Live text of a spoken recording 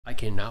I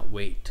cannot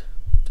wait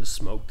to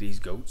smoke these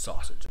goat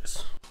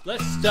sausages.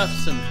 Let's stuff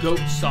some goat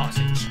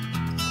sausage.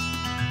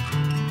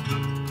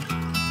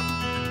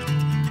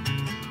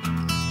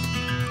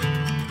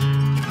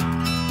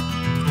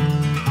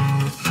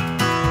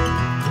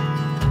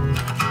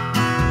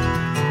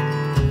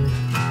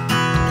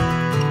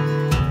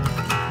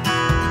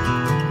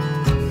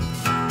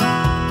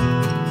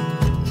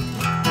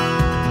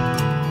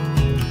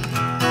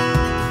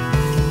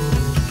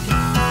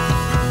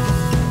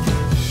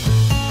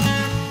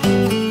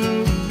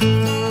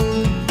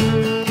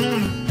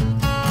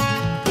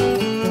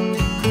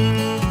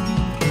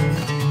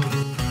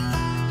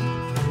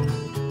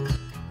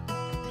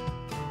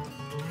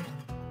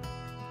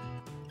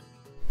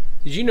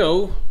 Did you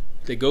know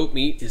that goat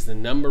meat is the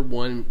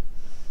 #1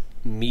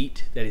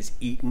 meat that is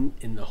eaten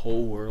in the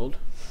whole world?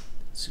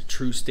 It's a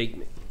true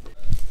statement.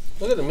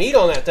 Look at the meat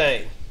on that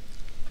thing.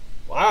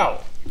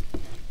 Wow.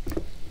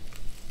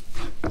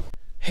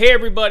 Hey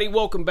everybody,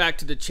 welcome back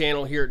to the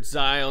channel here at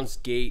Zion's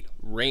Gate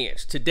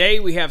Ranch. Today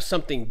we have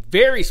something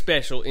very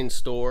special in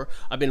store.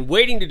 I've been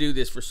waiting to do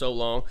this for so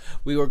long.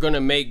 We are going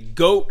to make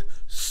goat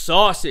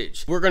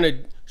sausage. We're going to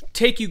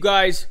take you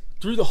guys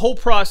through the whole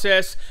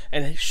process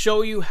and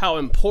show you how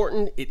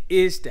important it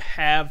is to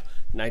have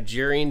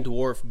Nigerian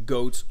Dwarf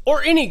goats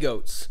or any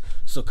goats.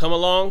 So come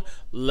along,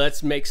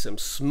 let's make some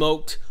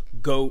smoked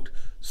goat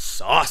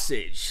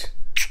sausage.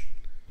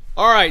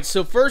 All right,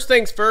 so first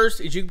things first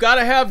is you've got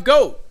to have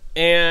goat,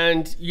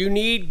 and you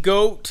need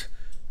goat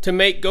to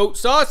make goat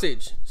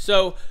sausage.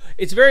 So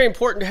it's very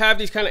important to have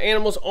these kind of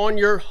animals on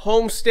your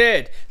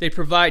homestead. They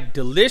provide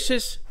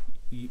delicious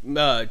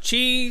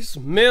cheese,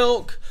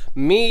 milk,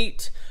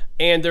 meat,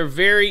 and they're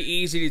very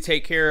easy to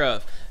take care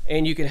of.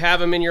 And you can have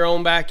them in your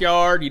own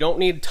backyard. You don't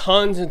need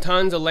tons and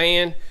tons of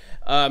land.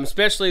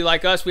 Especially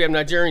like us, we have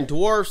Nigerian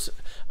Dwarfs.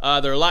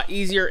 They're a lot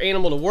easier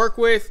animal to work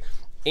with.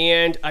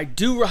 And I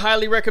do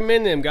highly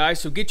recommend them, guys.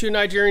 So get you a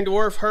Nigerian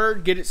Dwarf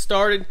herd, get it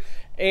started.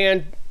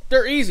 And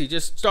they're easy.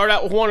 Just start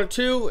out with 1 or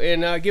 2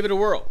 and give it a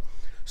whirl.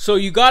 So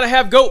you got to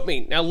have goat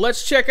meat. Now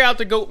let's check out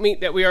the goat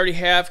meat that we already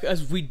have,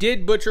 because we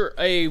did butcher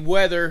a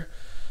wether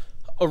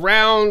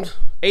around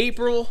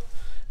April.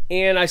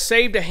 And I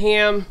saved a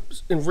ham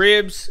and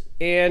ribs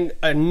and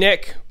a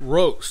neck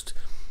roast.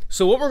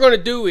 So what we're going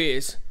to do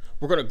is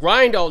we're going to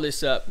grind all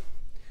this up,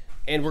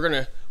 and we're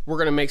going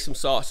to make some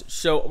sausage.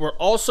 So we're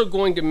also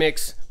going to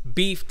mix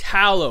beef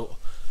tallow.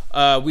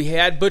 We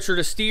had butchered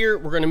a steer.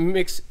 We're going to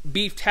mix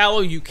beef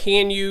tallow. You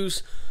can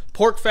use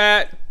pork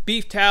fat,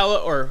 beef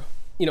tallow, or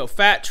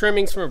fat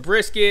trimmings from a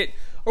brisket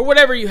or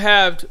whatever you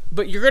have,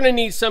 but you're going to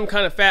need some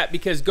kind of fat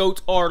because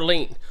goats are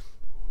lean.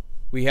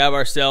 We have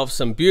ourselves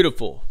some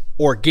beautiful,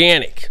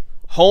 organic,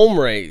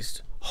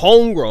 home-raised,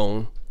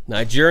 homegrown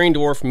Nigerian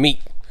Dwarf meat.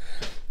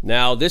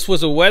 Now, this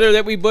was a wether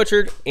that we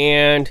butchered,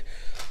 and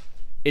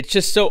it's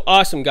just so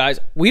awesome, guys.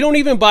 We don't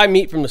even buy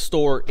meat from the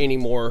store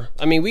anymore.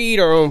 I mean, we eat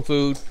our own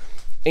food,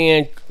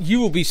 and you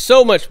will be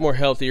so much more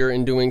healthier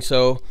in doing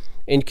so.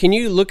 And can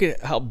you look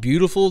at how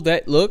beautiful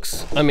that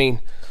looks? I mean,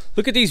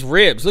 look at these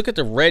ribs. Look at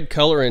the red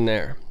color in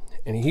there.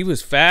 And he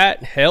was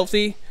fat,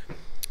 healthy.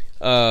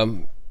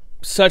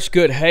 Such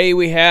good hay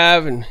we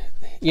have, and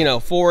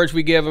forage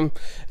we give them.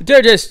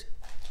 They're just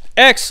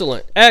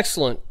excellent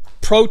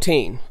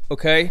protein.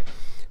 Okay,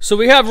 so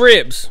we have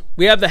ribs,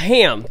 we have the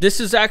ham.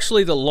 This is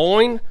actually the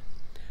loin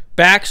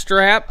back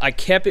strap. I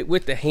kept it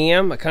with the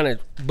ham. I kind of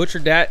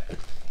butchered that,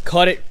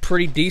 cut it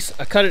pretty decent.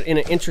 I cut it in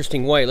an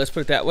interesting way, let's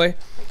put it that way.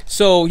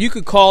 So you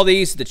could call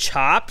these the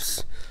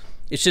chops.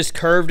 It's just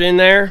curved in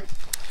there.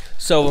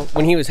 So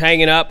when he was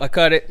hanging up, I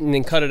cut it and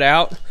then cut it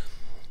out.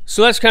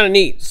 So that's kind of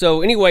neat.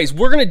 So anyways,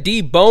 we're gonna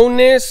debone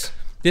this.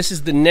 This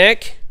is the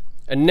neck,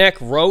 a neck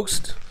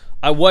roast.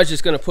 I was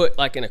just gonna put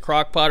like in a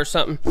crock pot or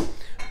something,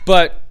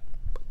 but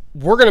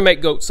we're gonna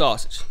make goat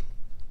sausage.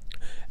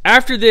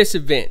 After this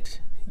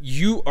event,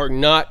 you are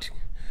not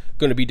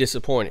gonna be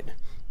disappointed.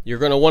 You're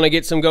gonna wanna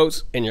get some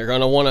goats, and you're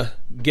gonna wanna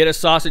get a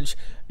sausage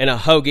and a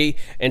hoagie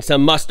and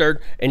some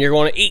mustard, and you're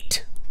gonna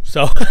eat.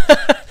 So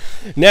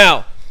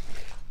now,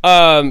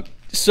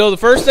 so the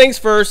first things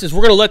first is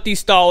we're gonna let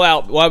these thaw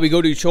out while we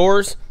go do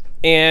chores,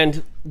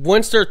 and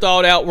once they're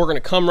thawed out, we're gonna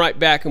come right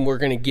back and we're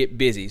gonna get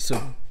busy.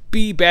 So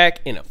be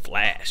back in a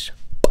flash.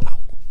 Wow.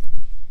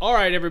 All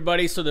right,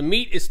 everybody, so the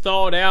meat is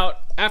thawed out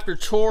after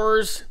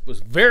chores. It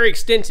was very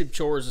extensive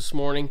chores this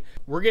morning.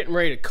 We're getting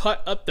ready to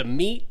cut up the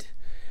meat,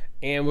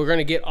 and we're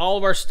gonna get all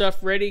of our stuff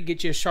ready,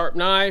 get you a sharp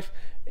knife,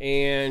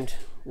 and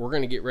we're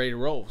gonna get ready to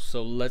roll.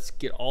 So let's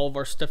get all of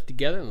our stuff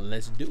together and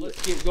let's do it.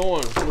 Let's get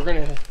going. We're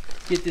gonna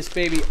get this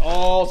baby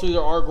all through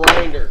our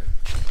grinder.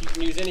 You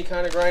can use any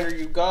kind of grinder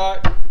you've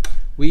got.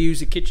 We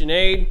use a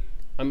Kitchenaid.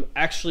 I'm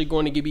actually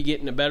going to be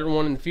getting a better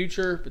one in the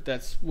future, but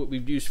that's what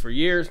we've used for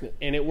years,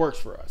 and it works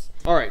for us.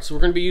 All right, so we're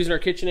going to be using our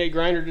Kitchenaid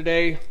grinder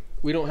today.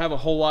 We don't have a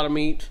whole lot of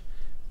meat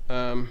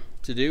to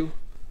do,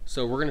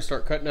 so we're going to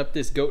start cutting up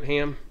this goat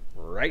ham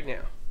right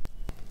now.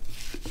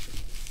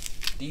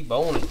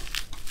 Deboning.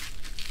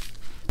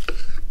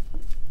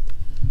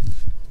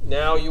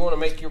 Now you want to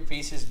make your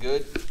pieces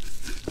good.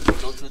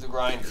 Go through the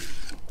grinder.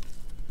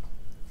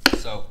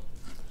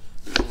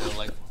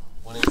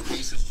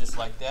 just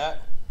like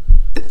that.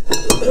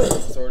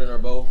 Throw it in our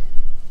bowl.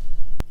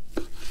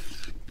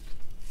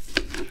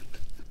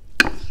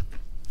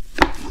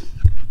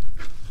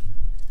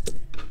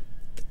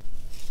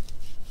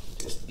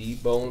 Just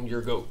debone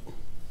your goat.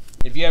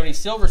 If you have any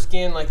silver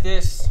skin like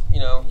this, you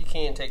know, you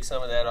can take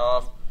some of that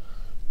off.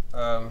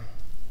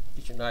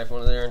 Get your knife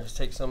under there and just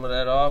take some of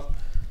that off.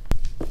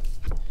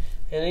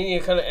 And any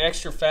kind of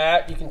extra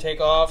fat you can take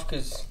off,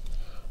 because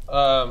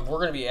we're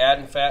going to be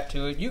adding fat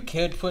to it. You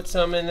could put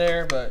some in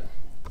there, but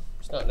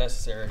it's not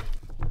necessary.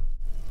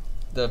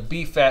 The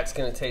beef fat's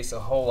going to taste a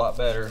whole lot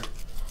better.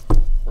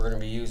 We're going to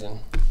be using.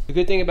 The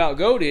good thing about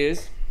goat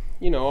is,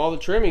 you know, all the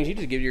trimmings you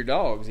just give to your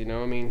dogs. You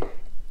know, I mean,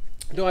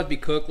 it don't have to be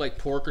cooked like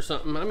pork or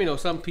something. I mean, you know,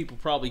 some people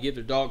probably give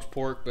their dogs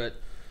pork, but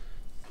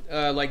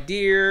like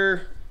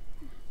deer,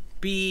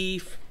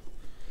 beef,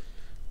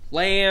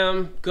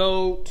 lamb,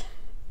 goat,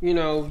 you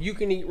know, you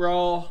can eat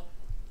raw.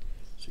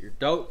 So your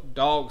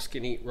dogs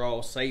can eat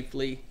raw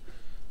safely.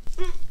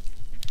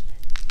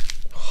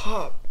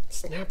 Hot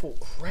Snapple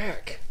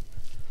crack.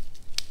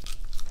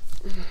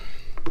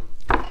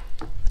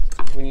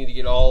 We need to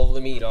get all of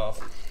the meat off.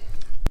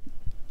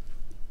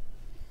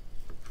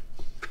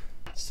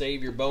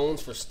 Save your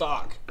bones for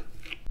stock.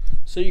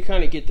 So you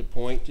kind of get the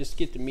point. Just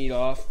get the meat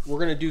off. We're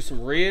going to do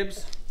some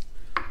ribs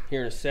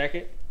here in a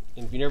second.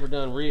 And if you've never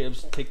done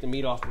ribs, take the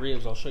meat off the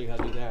ribs. I'll show you how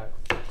to do that.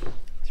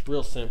 It's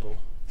real simple.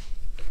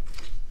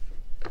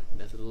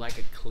 That's like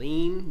a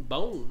clean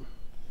bone.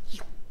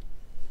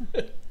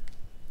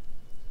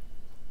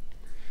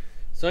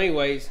 So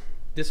anyways,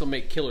 this will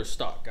make killer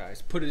stock,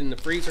 guys. Put it in the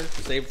freezer,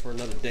 save it for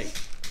another day.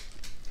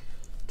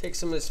 Take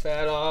some of this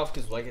fat off,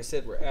 because like I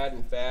said, we're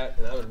adding fat,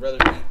 and I would rather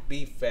eat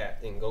beef fat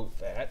than goat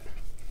fat.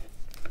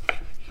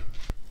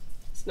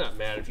 It's not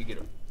bad if you get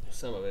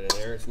some of it in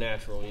there. It's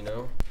natural, you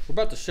know. We're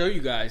about to show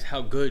you guys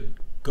how good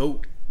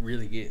goat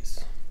really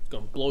is. It's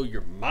gonna blow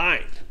your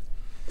mind.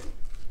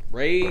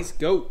 Raise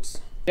goats.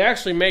 They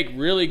actually make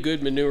really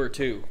good manure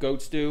too,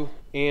 goats do,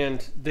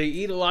 and they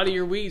eat a lot of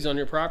your weeds on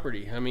your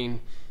property. I mean,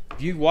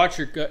 if you watch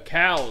your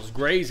cows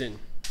grazing,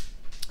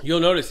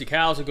 you'll notice the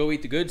cows will go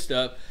eat the good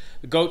stuff.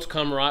 The goats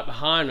come right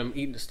behind them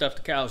eating the stuff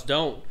the cows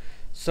don't.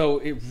 So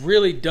it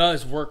really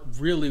does work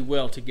really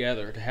well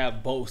together to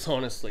have both,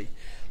 honestly.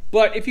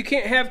 But if you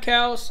can't have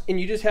cows and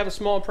you just have a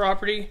small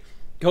property,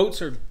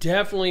 goats are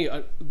definitely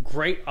a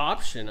great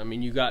option. I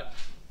mean, you got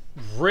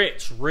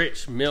rich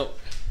milk.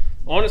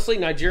 Honestly,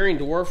 Nigerian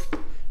Dwarf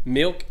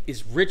milk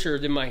is richer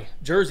than my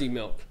Jersey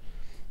milk.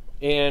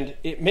 And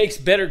it makes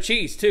better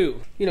cheese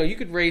too. You know, you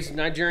could raise a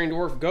Nigerian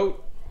Dwarf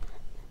goat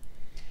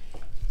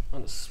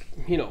on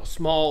a, you know,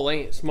 small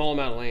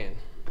amount of land.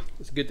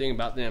 That's a good thing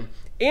about them.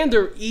 And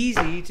they're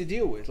easy to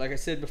deal with. Like I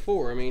said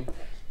before, I mean,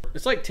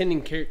 it's like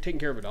taking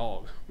care of a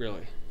dog,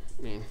 really.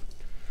 I mean,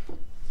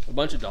 a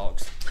bunch of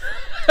dogs.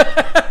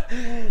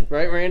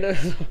 Right, Miranda?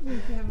 If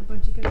you have a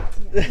bunch of goats,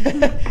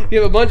 yeah. If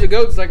you have a bunch of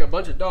goats, it's like a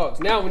bunch of dogs.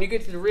 Now, when you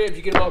get to the ribs,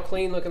 you get them all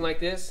clean looking like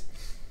this.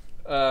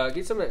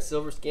 Get some of that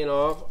silver skin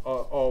off,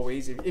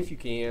 always, if you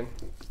can.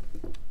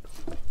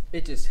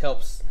 It just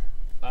helps.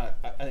 I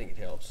think it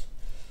helps.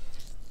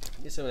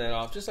 Get some of that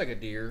off, just like a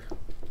deer.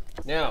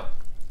 Now,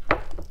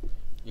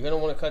 you're going to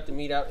want to cut the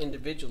meat out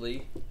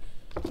individually.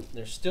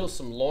 There's still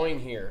some loin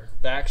here,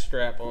 back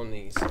strap on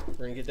these. We're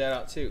going to get that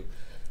out too.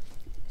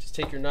 Just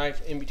take your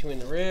knife in between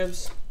the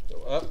ribs,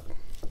 go up.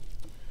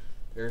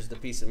 There's the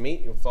piece of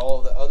meat. You'll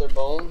follow the other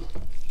bone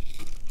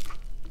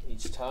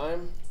each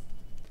time.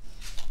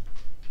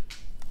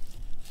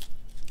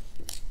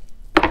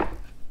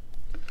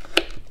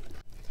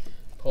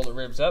 Pull the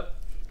ribs up.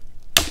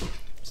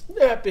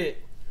 Snap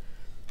it.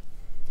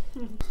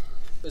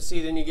 But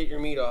see, then you get your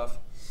meat off.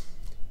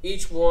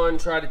 Each one,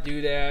 try to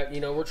do that. You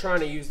know, we're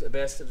trying to use the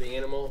best of the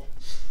animal.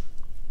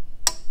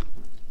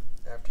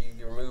 After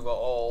you remove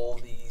all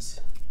these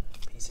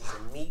pieces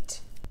of meat.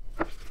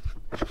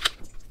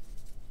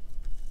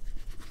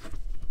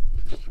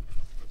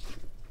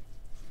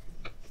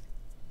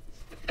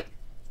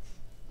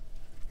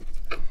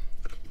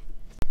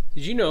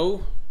 Did you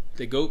know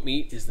that goat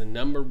meat is the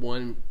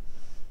 #1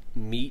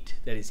 meat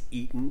that is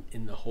eaten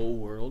in the whole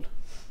world?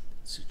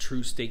 It's a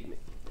true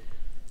statement.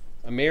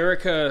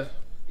 America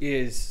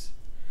is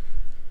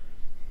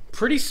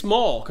pretty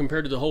small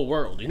compared to the whole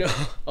world, you know.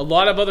 A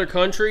lot of other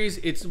countries,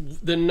 it's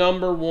the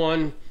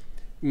 #1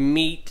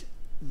 meat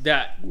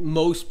that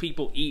most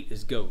people eat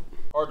is goat.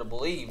 Hard to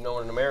believe,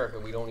 knowing in America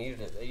we don't eat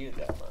it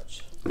that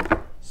much.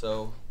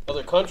 So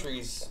other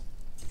countries,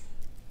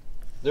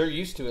 they're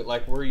used to it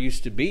like we're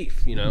used to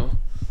beef, you know.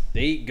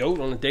 They eat goat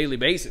on a daily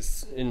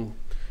basis. And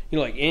you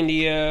know, like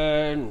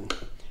India and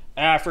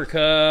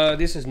Africa.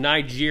 This is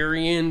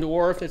Nigerian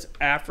Dwarf. That's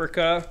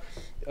Africa.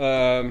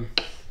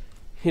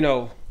 You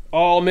know,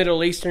 all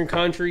Middle Eastern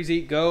countries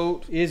eat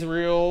goat.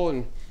 Israel,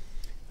 and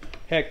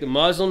heck, the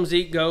Muslims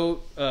eat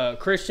goat.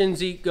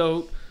 Christians eat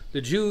goat. The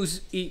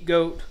Jews eat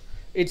goat.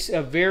 It's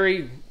a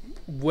very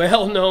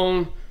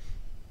well-known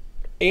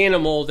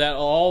animal that a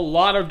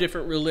lot of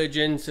different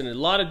religions and a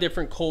lot of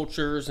different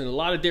cultures and a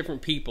lot of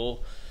different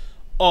people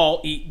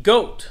all eat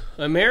goat.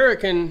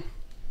 American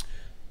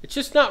It's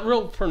just not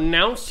real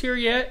pronounced here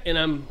yet, and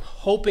I'm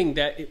hoping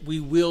that we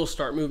will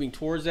start moving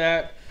towards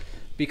that,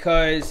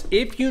 because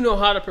if you know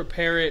how to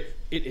prepare it,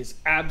 it is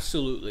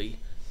absolutely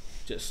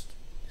just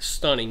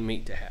stunning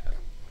meat to have.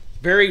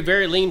 Very,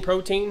 very lean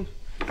protein,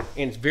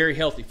 and it's very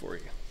healthy for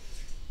you.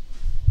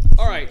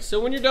 All right, so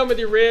when you're done with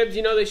your ribs,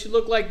 you know they should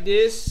look like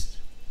this.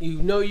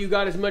 You know you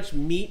got as much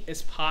meat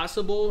as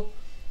possible.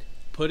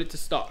 Put it to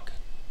stock.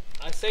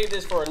 I save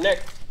this for a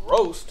neck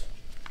roast.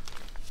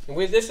 And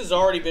this has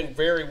already been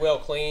very well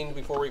cleaned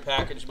before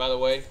repackaged, by the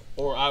way.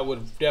 Or I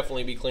would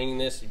definitely be cleaning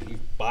this if you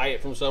buy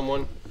it from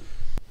someone.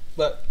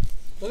 But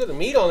look at the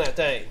meat on that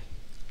thing.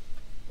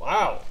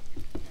 Wow.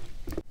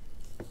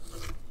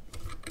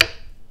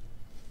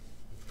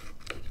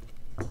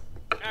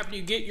 After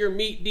you get your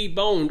meat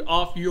deboned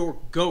off your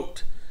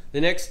goat,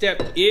 the next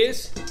step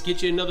is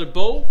get you another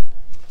bowl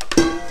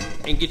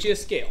and get you a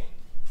scale.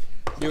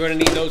 You're going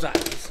to need those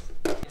items.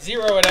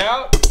 Zero it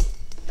out.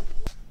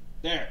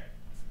 There.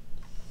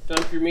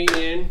 Dump your meat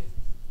in.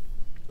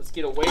 Let's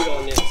get a weight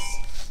on this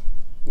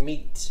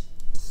meat,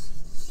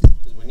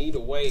 because we need a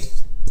weight.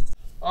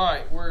 All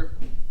right,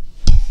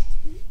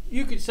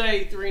 you could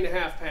say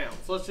 3.5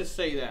 pounds. Let's just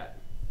say that.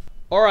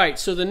 All right,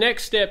 so the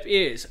next step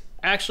is,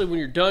 actually when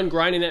you're done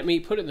grinding that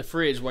meat, put it in the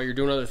fridge while you're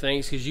doing other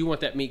things, because you want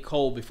that meat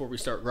cold before we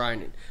start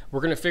grinding. We're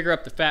going to figure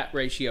up the fat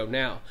ratio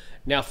now.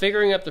 Now,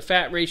 figuring up the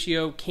fat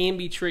ratio can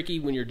be tricky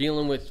when you're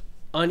dealing with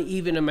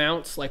uneven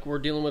amounts like we're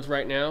dealing with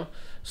right now.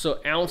 So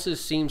ounces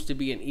seems to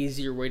be an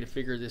easier way to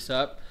figure this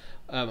up.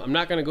 I'm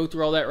not going to go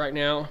through all that right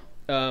now.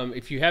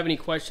 If you have any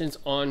questions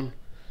on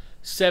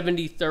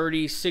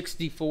 70-30,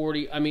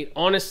 60-40, I mean,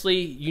 honestly,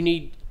 you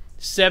need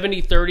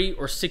 70-30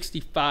 or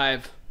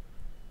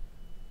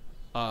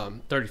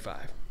 65-35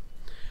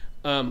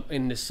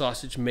 in this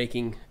sausage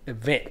making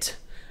event.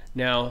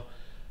 Now,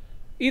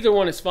 either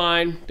one is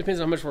fine. Depends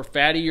on how much more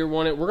fatty you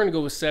want it. We're going to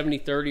go with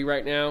 70-30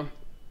 right now.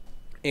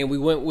 And we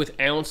went with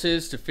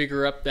ounces to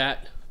figure up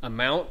that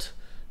amount.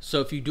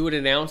 So if you do it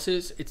in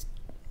ounces,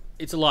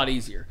 it's a lot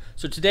easier.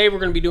 So today we're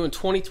going to be doing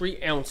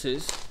 23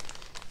 ounces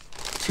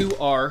to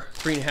our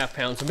 3.5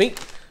 pounds of meat,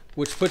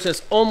 which puts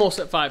us almost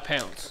at 5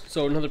 pounds.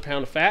 So another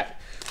pound of fat.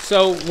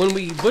 So when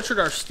we butchered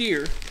our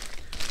steer,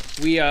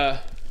 we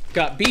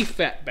got beef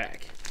fat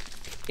back.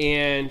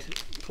 And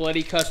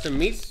Paletti Custom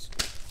Meats,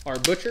 our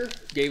butcher,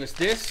 gave us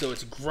this. So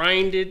it's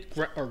ground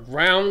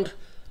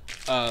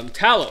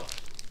tallow.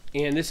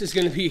 And this is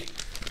going to be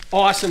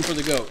awesome for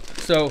the goat.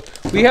 So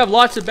we have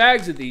lots of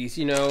bags of these,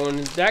 you know, and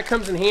that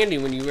comes in handy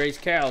when you raise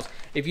cows.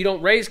 If you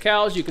don't raise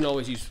cows, you can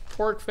always use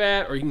pork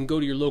fat, or you can go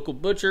to your local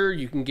butcher.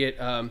 You can get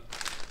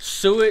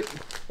suet,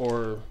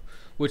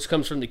 which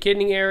comes from the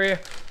kidney area.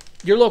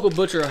 Your local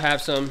butcher will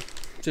have some,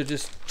 so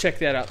just check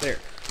that out there.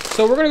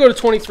 So we're going to go to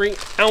 23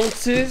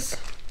 ounces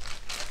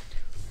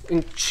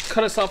and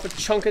cut us off a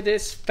chunk of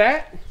this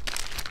fat.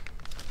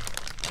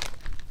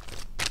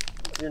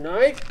 Your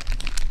knife.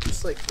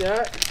 Just like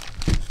that.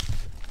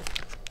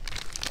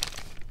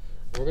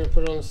 We're going to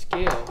put it on the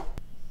scale.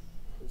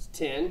 It's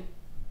 10.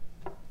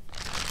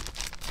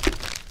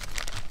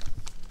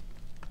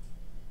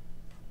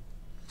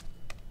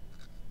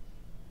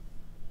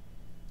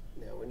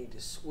 Now we need to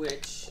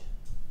switch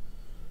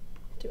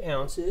to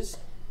ounces.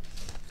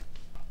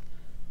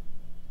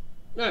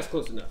 That's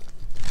close enough.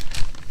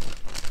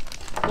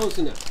 Close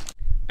enough.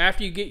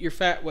 After you get your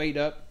fat weighed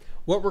up,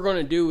 what we're going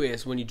to do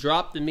is, when you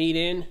drop the meat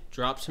in,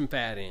 drop some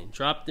fat in.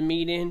 Drop the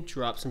meat in,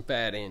 drop some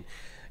fat in.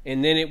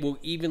 And then it will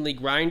evenly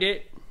grind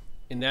it,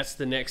 and that's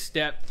the next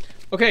step.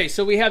 Okay,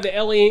 so we have the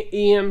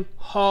LEM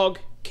Hog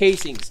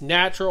Casings,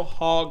 Natural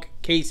Hog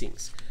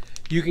Casings.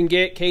 You can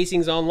get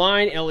casings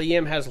online.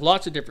 LEM has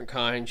lots of different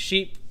kinds.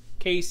 Sheep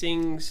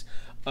casings.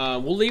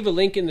 We'll leave a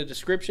link in the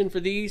description for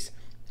these.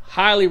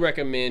 Highly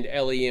recommend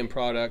LEM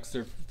products.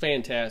 They're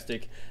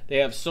fantastic. They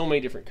have so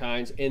many different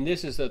kinds, and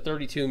this is a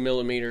 32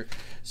 millimeter,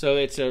 so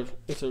it's a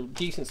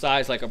decent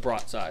size, like a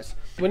brat size.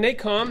 When they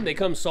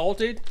come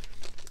salted.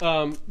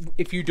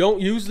 If you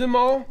don't use them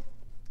all,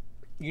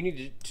 you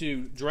need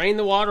to drain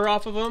the water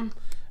off of them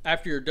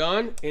after you're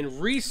done and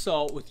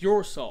resalt with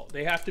your salt.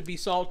 They have to be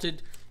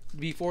salted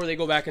before they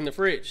go back in the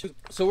fridge.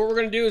 So what we're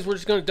going to do is we're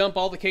just going to dump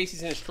all the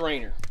casings in a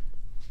strainer.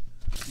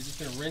 You're just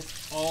going to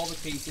rinse all the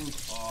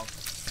casings off.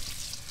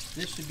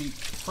 This should be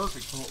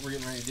perfect for what we're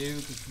getting ready to do,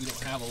 because we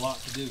don't have a lot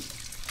to do.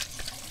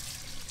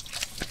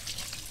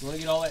 You want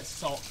to get all that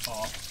salt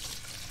off.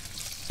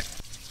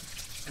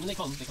 And when they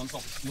come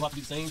salted. You'll have to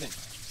do the same thing.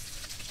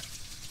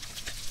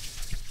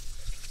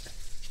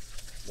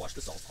 Wash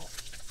the salt off.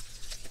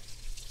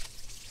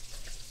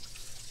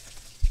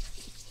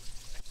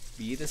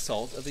 Be the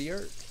salt of the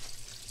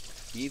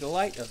earth. Be the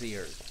light of the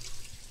earth.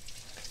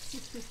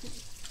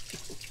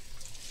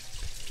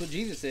 That's what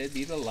Jesus said,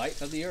 be the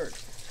light of the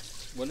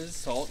earth. What is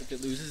salt if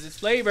it loses its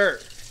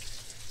flavor?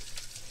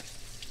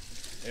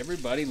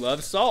 Everybody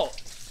loves salt.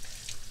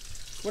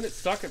 Wouldn't it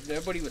suck if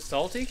everybody was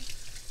salty?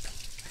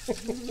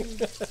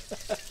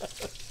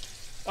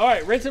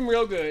 Alright, rinse them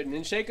real good, and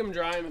then shake them,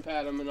 dry them, and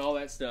pat them, and all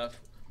that stuff.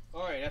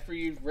 Alright, after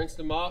you've rinsed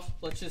them off,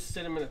 let's just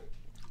sit them in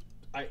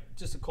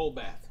just a cold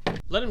bath.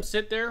 Let them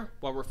sit there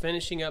while we're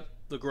finishing up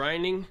the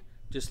grinding.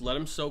 Just let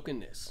them soak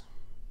in this.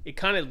 It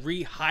kind of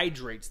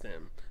rehydrates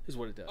them, is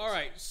what it does. All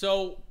right,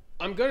 so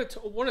I'm going to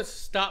want to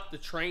stop the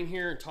train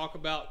here and talk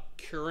about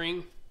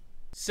curing.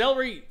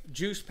 Celery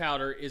juice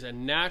powder is a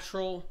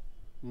natural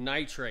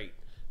nitrate.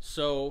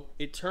 So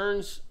it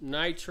turns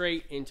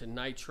nitrate into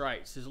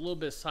nitrites. There's a little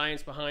bit of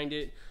science behind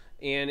it,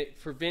 and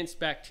it prevents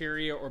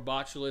bacteria or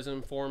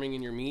botulism forming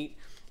in your meat.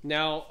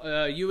 Now,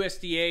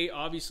 USDA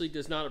obviously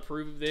does not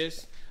approve of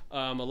this.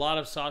 A lot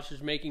of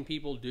sausage making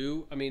people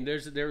do. I mean,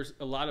 there's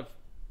a lot of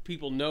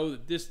people know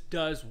that this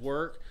does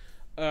work.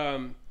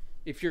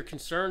 If you're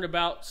concerned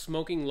about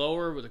smoking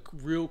lower with a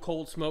real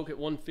cold smoke at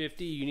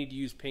 150, you need to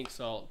use pink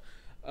salt.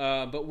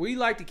 But we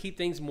like to keep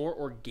things more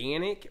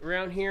organic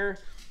around here.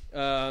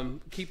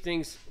 Keep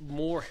things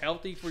more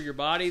healthy for your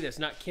body that's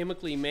not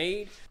chemically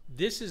made.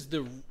 This is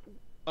the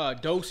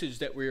dosage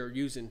that we are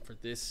using for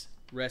this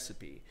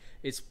recipe.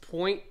 It's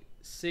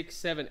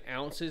 0.67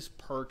 ounces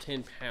per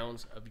 10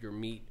 pounds of your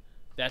meat.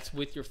 That's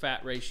with your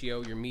fat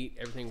ratio, your meat,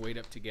 everything weighed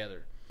up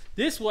together.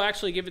 This will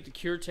actually give it the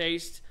cure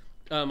taste.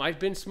 I've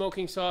been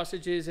smoking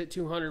sausages at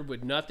 200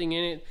 with nothing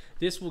in it.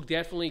 This will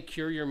definitely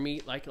cure your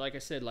meat, like I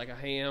said, like a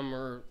ham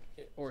or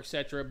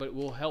etc. But it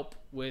will help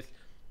with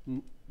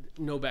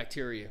no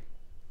bacteria.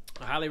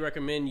 I highly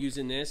recommend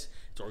using this.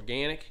 It's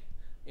organic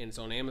and it's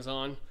on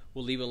Amazon.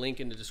 We'll leave a link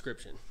in the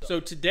description. So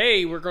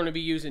today we're going to be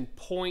using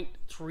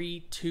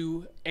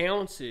 0.32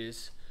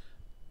 ounces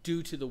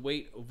due to the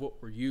weight of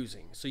what we're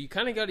using. So you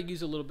kind of got to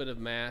use a little bit of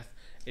math.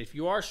 If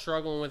you are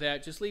struggling with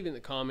that, just leave it in the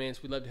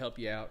comments. We'd love to help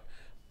you out.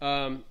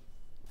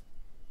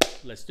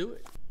 Let's do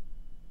it.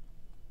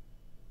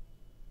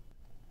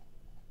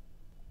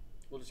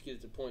 We'll just get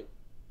it to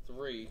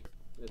 0.3.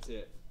 That's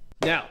it.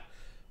 Now,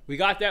 we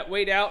got that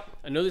weight out.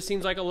 I know this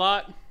seems like a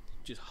lot.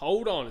 Just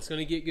hold on. It's going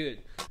to get good.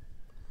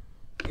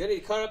 You got to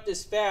cut up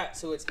this fat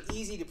so it's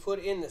easy to put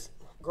in this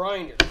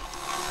grinder. A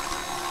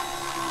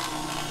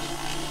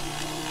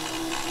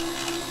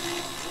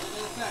little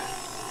bit of fat.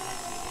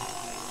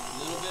 A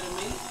little bit of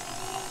meat.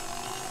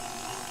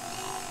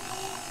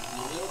 A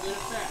little bit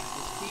of fat.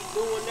 Just keep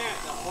doing that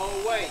the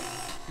whole way.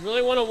 You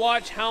really want to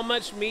watch how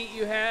much meat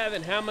you have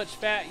and how much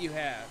fat you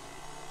have,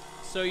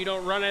 so you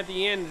don't run at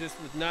the end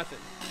just with nothing.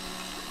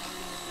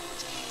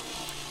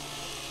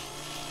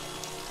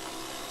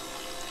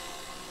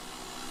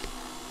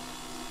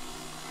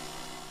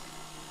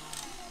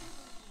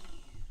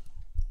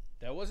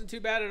 That wasn't too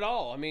bad at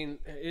all. I mean,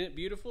 isn't it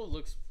beautiful? It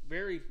looks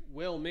very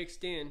well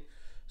mixed in.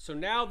 So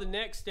now the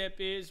next step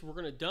is we're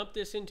going to dump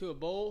this into a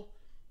bowl.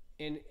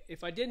 And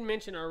if I didn't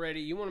mention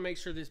already, you want to make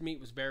sure this meat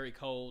was very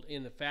cold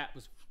and the fat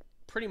was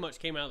pretty much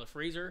came out of the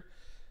freezer.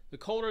 The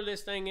colder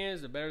this thing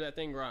is, the better that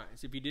thing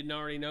grinds. If you didn't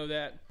already know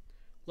that.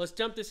 Let's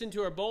dump this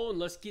into our bowl and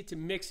let's get to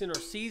mixing our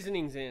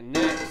seasonings in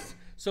next.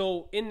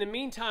 So in the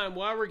meantime,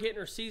 while we're getting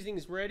our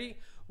seasonings ready,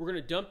 we're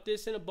going to dump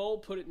this in a bowl,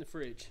 put it in the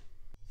fridge.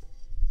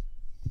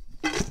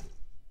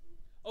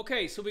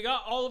 Okay, so we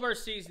got all of our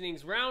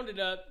seasonings rounded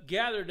up,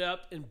 gathered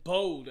up, and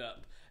bowled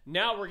up.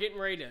 Now we're getting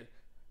ready to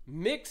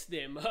mix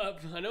them up.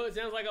 I know it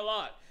sounds like a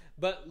lot,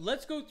 but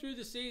let's go through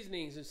the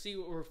seasonings and see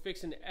what we're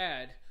fixing to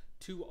add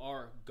to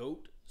our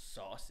goat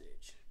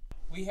sausage.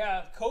 We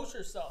have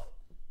kosher salt.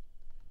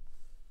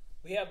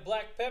 We have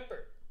black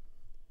pepper.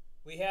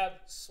 We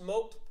have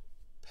smoked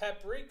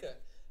paprika.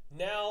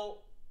 Now,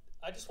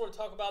 I just want to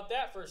talk about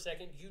that for a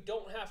second. You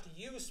don't have to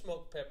use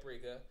smoked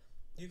paprika.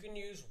 You can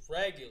use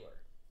regular.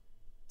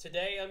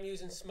 Today I'm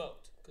using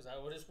smoked because I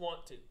would just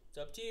want to. It's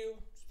up to you.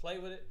 Just play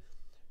with it.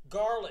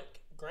 Garlic,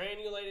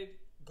 granulated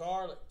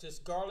garlic,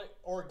 just garlic,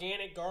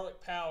 organic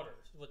garlic powder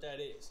is what that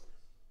is.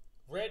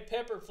 Red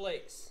pepper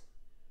flakes,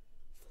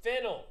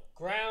 fennel,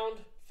 ground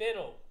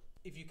fennel.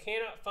 If you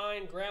cannot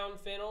find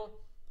ground fennel,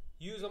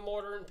 use a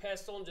mortar and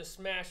pestle and just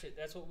smash it.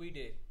 That's what we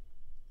did.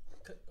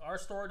 Our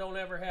store don't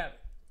ever have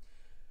it.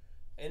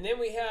 And then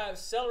we have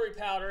celery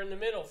powder in the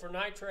middle for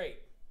nitrate.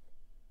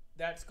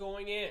 That's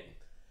going in.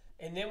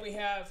 And then we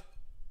have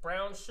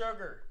brown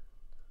sugar.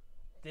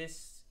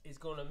 This is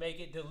going to make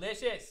it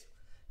delicious.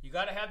 You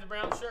got to have the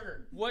brown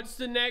sugar. What's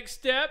the next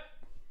step?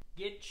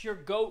 Get your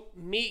goat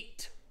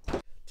meat.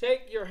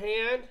 Take your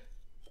hand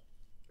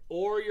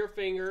or your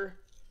finger,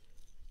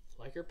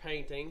 like you're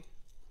painting.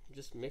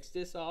 Just mix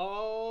this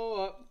all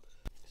up.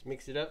 Just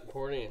mix it up and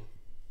pour it in.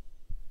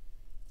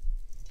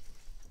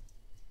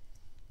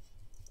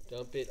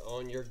 Dump it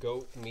on your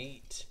goat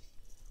meat.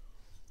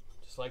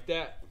 Just like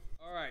that.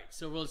 All right,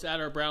 so let's add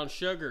our brown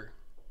sugar.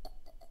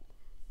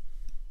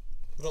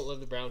 We don't love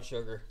the brown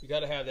sugar. You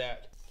got to have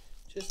that.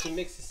 Just to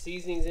mix the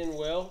seasonings in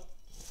well.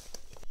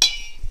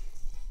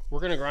 We're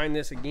going to grind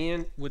this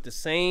again with the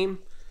same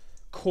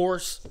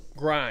coarse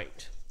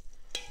grind.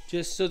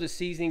 Just so the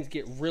seasonings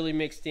get really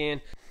mixed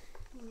in.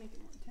 It'll make it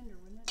more tender,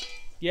 wouldn't it?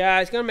 Yeah,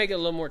 it's going to make it a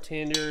little more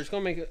tender. It's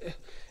going to make it...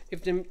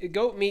 If the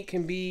goat meat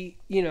can be,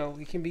 you know,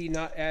 it can be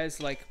not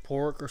as like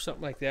pork or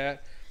something like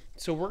that.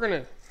 So we're going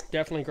to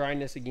definitely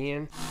grind this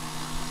again.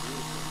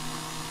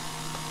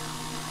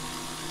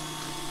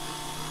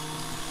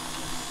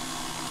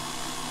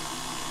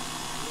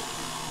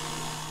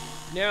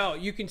 Now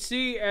you can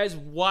see as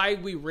why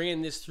we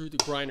ran this through the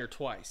grinder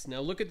twice.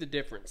 Now look at the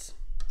difference.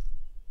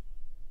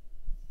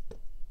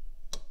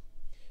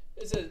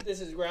 This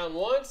is ground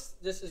once,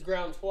 this is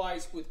ground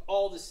twice with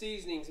all the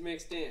seasonings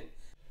mixed in.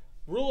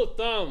 Rule of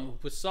thumb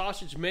with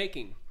sausage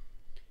making,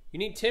 you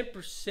need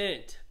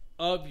 10%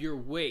 of your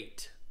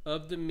weight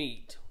of the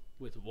meat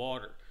with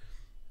water.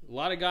 A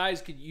lot of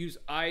guys could use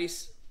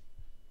ice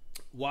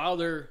while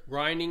they're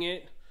grinding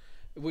it,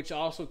 which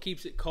also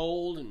keeps it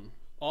cold and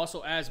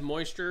also adds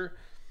moisture.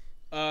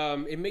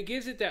 It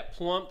gives it that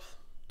plump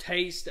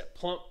taste, that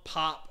plump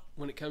pop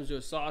when it comes to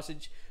a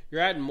sausage.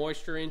 You're adding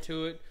moisture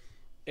into it,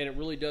 and it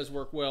really does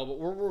work well. But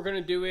what we're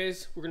going to do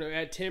is we're going to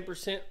add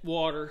 10%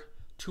 water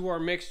to our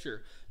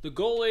mixture. The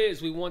goal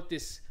is we want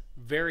this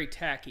very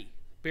tacky,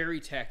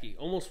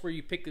 almost where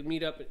you pick the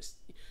meat up and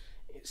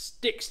it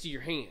sticks to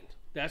your hand.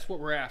 That's what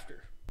we're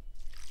after.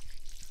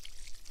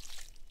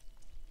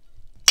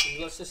 And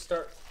let's just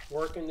start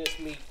working this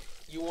meat.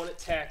 You want it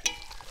tacky.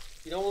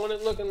 You don't want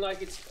it looking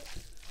like it's,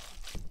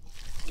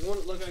 you want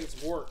it to look like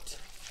it's worked.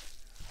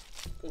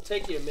 It's going to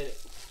take you a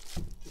minute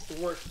just to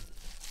work.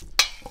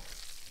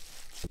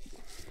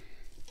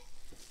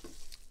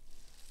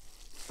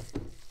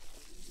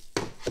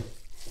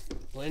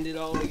 Blend it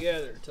all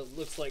together until it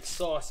looks like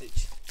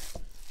sausage.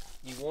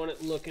 You want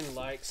it looking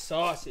like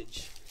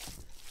sausage.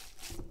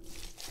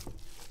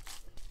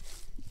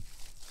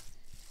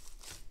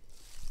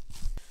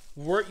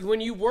 When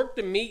you work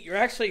the meat, you're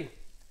actually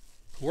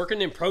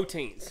working in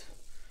proteins.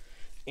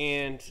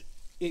 And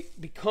it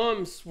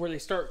becomes where they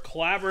start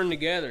collaborating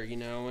together, you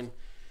know, and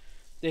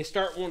they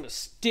start wanting to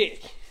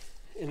stick.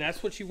 And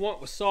that's what you want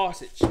with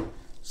sausage.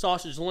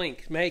 Sausage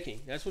link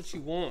making. That's what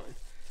you want.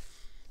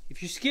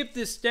 If you skip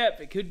this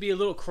step, it could be a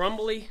little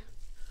crumbly.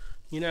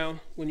 You know,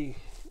 when you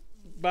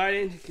bite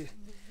in, it could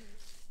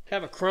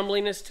have a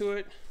crumbliness to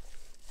it.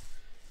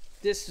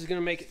 This is going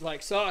to make it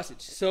like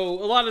sausage. So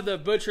a lot of the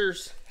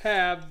butchers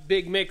have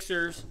big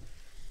mixers.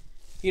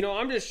 You know,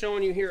 I'm just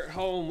showing you here at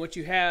home what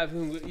you have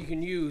and what you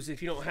can use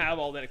if you don't have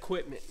all that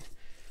equipment.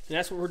 And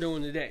that's what we're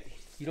doing today.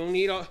 You don't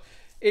need all,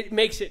 it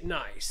makes it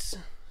nice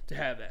to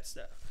have that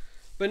stuff.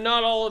 But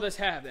not all of us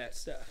have that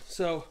stuff.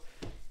 So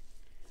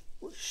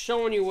we're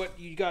showing you what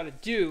you got to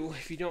do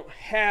if you don't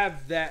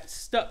have that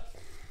stuff.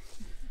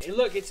 Hey,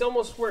 look, it's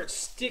almost where it's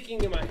sticking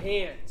to my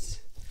hands.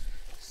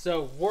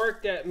 So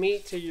work that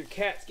meat till your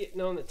cat's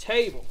getting on the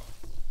table.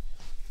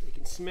 You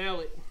can smell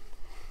it.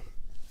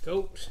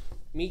 Goat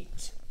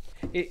meat.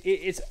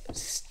 It's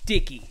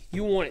sticky.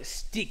 You want it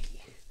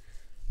sticky.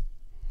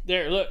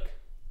 There, look.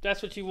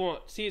 That's what you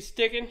want. See it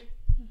sticking?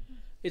 Mm-hmm.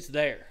 It's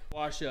there.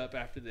 Wash up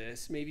after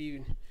this. Maybe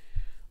even...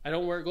 I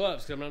don't wear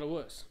gloves because I'm not a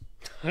wuss.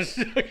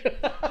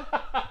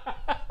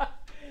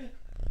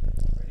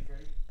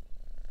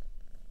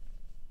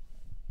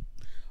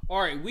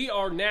 Alright, we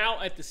are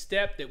now at the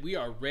step that we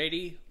are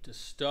ready to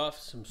stuff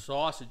some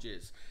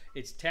sausages.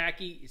 It's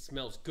tacky, it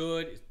smells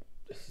good,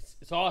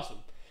 it's awesome.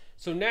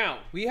 So now,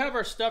 we have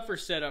our stuffer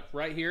set up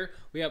right here.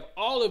 We have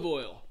olive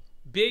oil.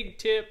 Big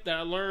tip that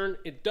I learned,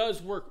 it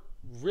does work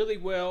really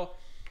well.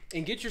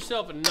 And get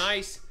yourself a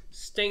nice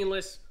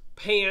stainless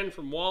pan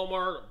from Walmart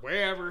or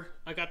wherever.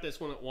 I got this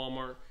one at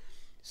Walmart.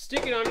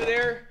 Stick it under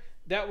there,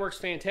 that works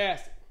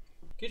fantastic.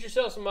 Get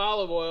yourself some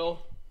olive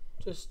oil,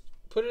 just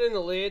put it in the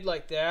lid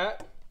like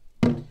that.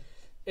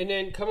 And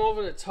then come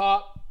over the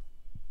top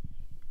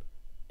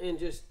and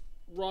just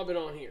rub it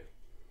on here.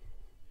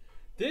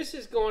 This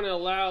is going to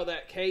allow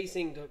that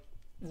casing to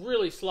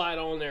really slide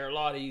on there a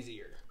lot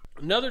easier.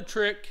 Another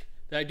trick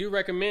that I do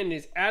recommend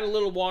is add a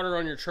little water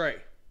on your tray.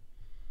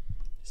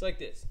 Just like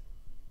this.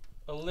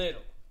 A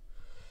little.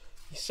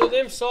 So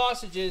them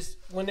sausages,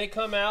 when they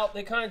come out,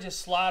 they kind of just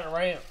slide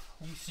around.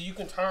 So you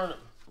can turn them.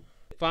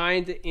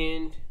 Find the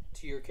end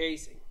to your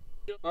casing.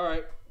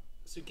 Alright,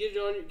 so get it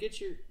on,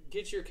 get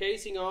your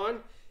casing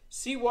on.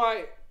 See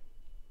why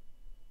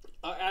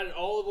I added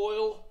olive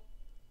oil.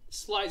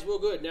 Slides real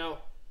good. Now,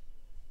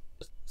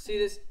 see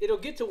this? It'll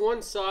get to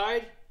one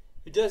side.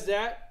 It does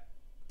that.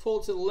 Pull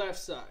to the left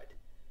side.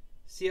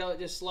 See how it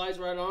just slides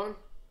right on?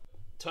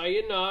 Tie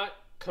a knot.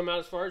 Come out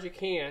as far as you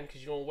can because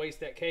you don't waste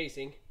that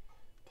casing.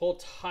 Pull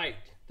tight.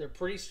 They're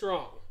pretty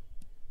strong.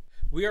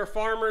 We are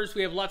farmers.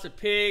 We have lots of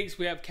pigs.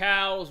 We have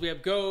cows. We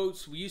have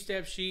goats. We used to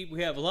have sheep.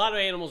 We have a lot of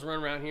animals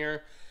running around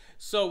here.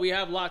 So we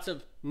have lots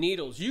of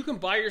needles. You can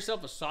buy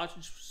yourself a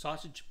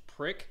sausage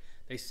prick.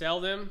 They sell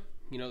them.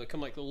 You know, they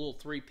come like a little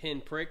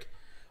 3-pin prick.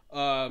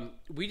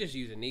 We just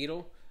use a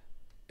needle.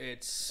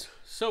 It's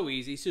so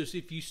easy. So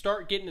if you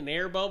start getting an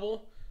air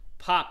bubble,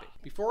 pop it.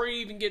 Before you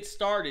even get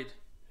started,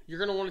 you're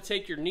going to want to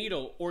take your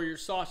needle or your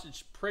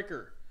sausage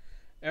pricker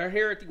right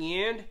here at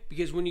the end,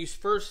 because when you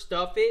first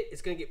stuff it,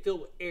 it's going to get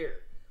filled with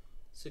air.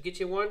 So get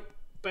you one,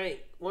 bang,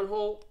 1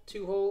 hole,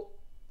 2 hole,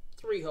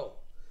 3 hole.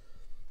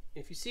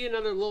 If you see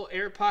another little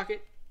air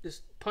pocket,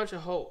 just punch a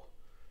hole.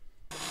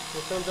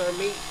 Here comes our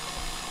meat.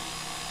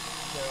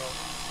 Now,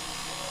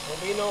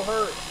 don't be in no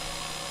hurry.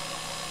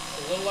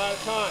 A little at a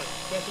time,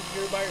 especially if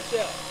you're by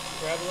yourself.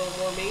 Grab a little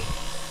more meat.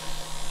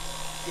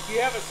 If you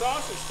have a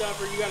sausage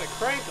stuffer, you got to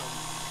crank them.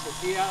 So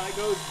see how that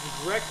goes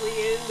directly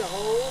in the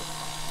hole?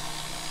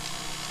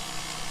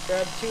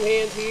 Grab 2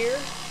 hands here,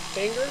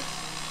 finger.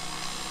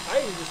 I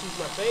usually just use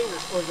my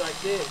fingers or like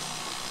this.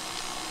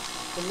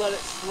 And let it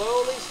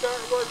slowly start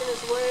working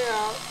its way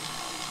out.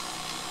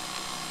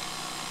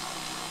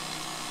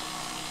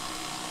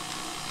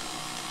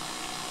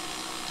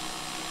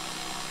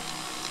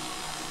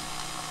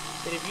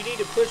 And if you need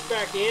to push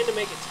back in to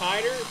make it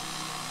tighter,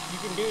 you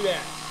can do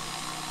that.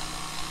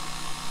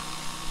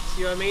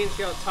 See what I mean?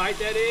 See how tight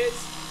that is?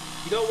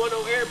 You don't want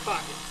no air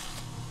pockets.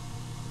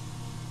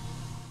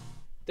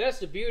 That's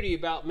the beauty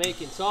about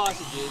making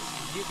sausages.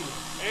 You can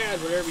add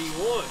whatever you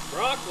want.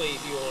 Broccoli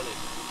if you want it.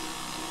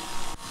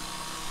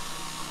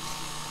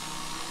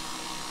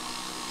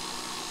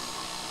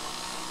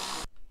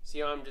 See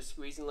how I'm just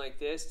squeezing like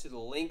this to the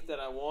length that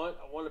I want?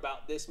 I want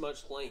about this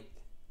much length.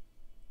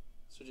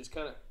 So just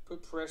kind of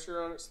put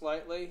pressure on it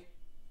slightly.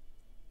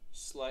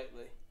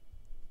 Slightly.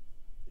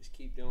 Just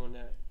keep doing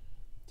that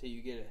until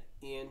you get an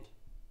end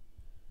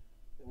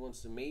that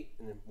wants to meet,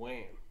 and then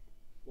wham.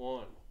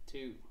 1,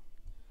 2.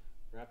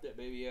 Wrap that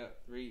baby up.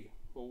 3,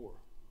 4,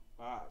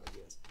 5, I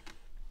guess.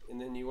 And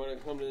then you want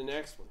to come to the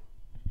next one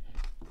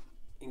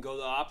and go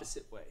the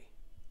opposite way.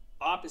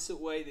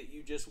 Opposite way that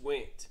you just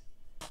went.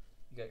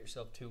 You got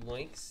yourself 2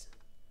 links.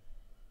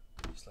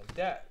 Just like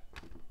that.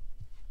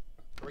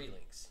 3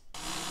 links.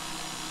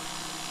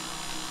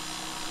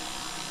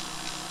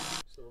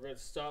 So we're going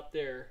to stop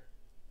there.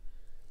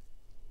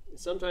 And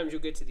sometimes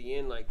you'll get to the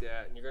end like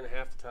that, and you're going to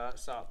have to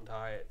stop and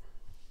tie it.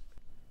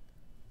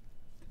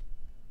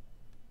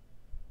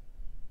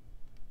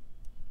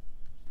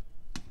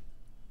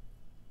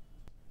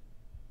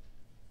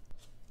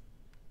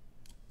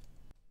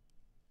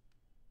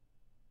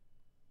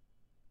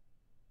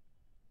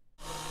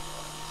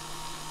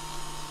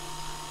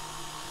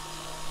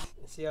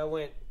 See, I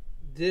went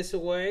this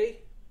away.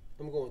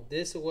 I'm going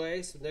this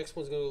away, so the next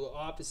one's going to go the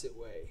opposite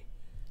way.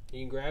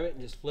 You can grab it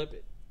and just flip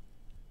it.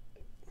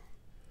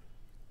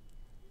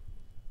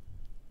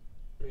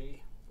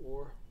 3,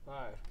 4,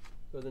 5.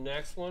 Go to the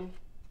next one.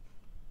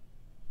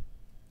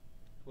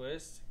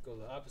 Twist. Go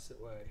the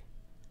opposite way.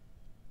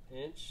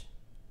 Pinch.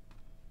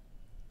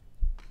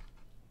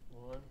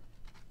 1. You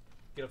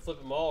gotta flip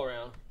them all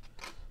around.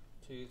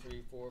 2,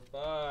 3, 4,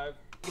 5.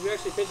 You can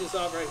actually pinch this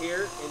off right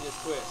here and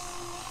just twist.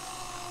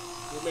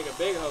 You'll make a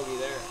big hoagie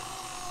there.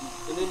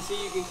 And then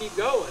see, you can keep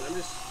going. I'm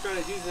just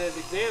trying to use it as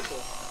an example.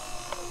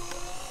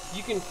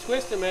 You can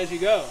twist them as you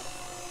go.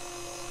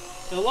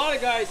 And a lot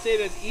of guys say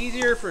that's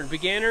easier for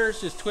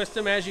beginners, just twist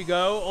them as you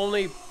go,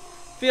 only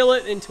fill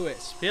it and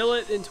twist, fill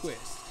it and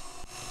twist.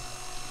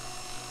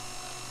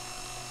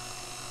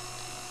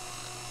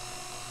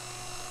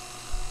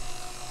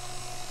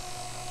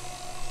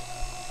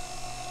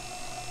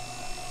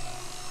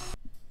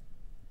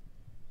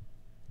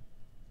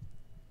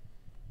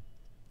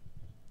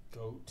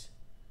 Goat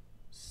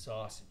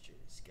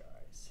sausages,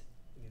 guys.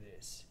 Look at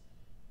this.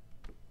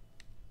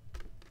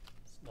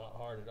 It's not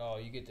hard at all.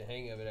 You get the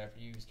hang of it after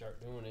you start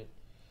doing it.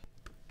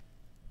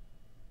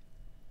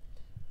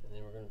 And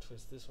then we're going to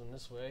twist this one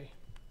this way.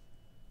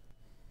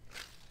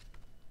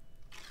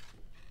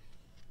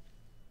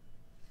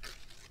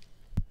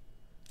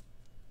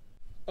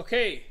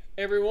 Okay,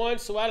 everyone,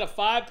 so out of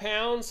 5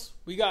 pounds,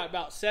 we got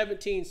about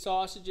 17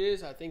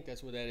 sausages. I think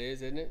that's what that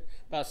is, isn't it?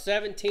 About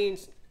 17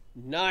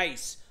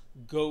 nice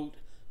goat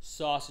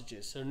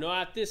sausages. So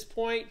now at this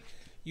point,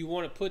 you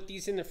want to put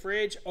these in the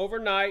fridge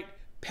overnight.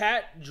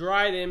 Pat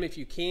dry them if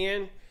you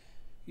can.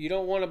 You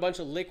don't want a bunch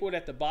of liquid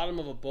at the bottom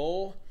of a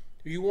bowl.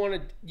 You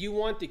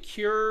want the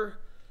cure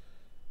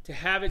to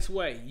have its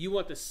way. You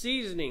want the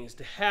seasonings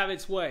to have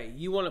its way.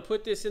 You want to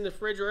put this in the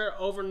refrigerator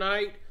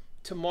overnight.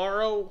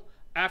 Tomorrow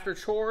after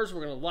chores,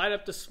 we're going to light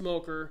up the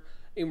smoker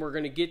and we're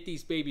going to get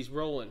these babies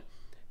rolling.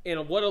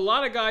 And what a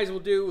lot of guys will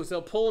do is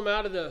they'll pull them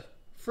out of the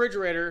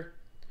refrigerator,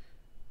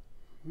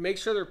 make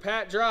sure they're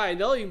pat dry, and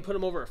they'll even put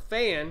them over a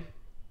fan,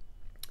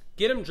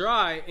 get them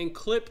dry, and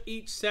clip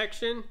each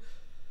section.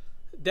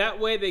 That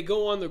way they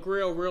go on the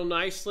grill real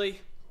nicely.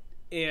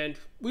 And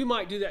we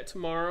might do that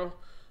tomorrow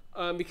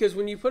because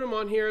when you put them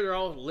on here, they're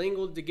all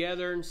lingled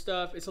together and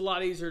stuff. It's a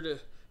lot easier to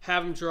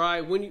have them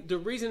dry. The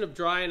reason of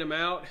drying them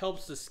out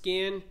helps the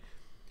skin,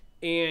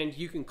 and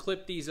you can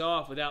clip these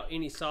off without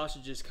any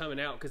sausages coming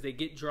out because they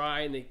get dry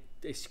and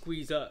they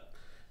squeeze up.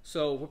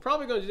 So we're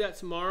probably going to do that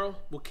tomorrow.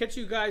 We'll catch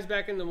you guys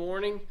back in the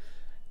morning.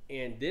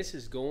 And this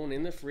is going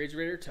in the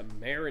refrigerator to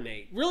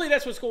marinate. Really,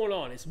 that's what's going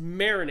on. It's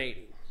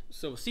marinating.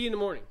 So see you in the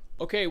morning.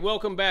 Okay,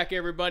 welcome back,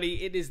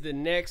 everybody. It is the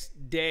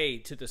next day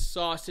to the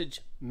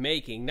sausage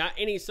making. Not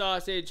any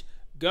sausage,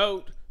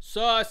 goat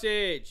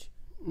sausage.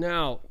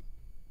 Now,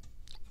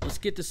 let's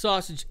get the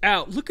sausage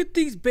out. Look at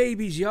these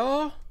babies,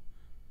 y'all.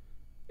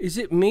 Is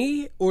it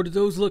me, or do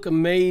those look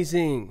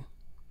amazing?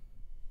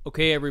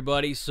 Okay,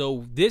 everybody,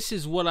 so this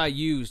is what I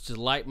use to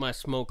light my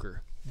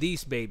smoker.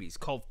 These babies,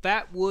 called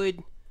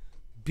Fatwood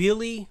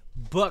Billy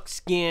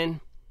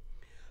Buckskin.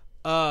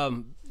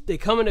 They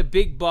come in a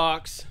big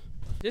box.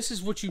 This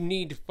is what you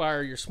need to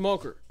fire your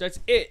smoker. That's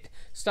it.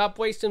 Stop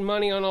wasting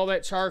money on all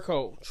that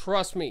charcoal.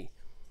 Trust me.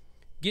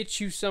 get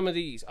you some of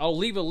these. I'll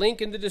leave a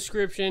link in the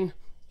description.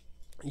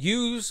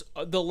 Use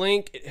the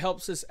link. It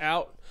helps us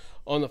out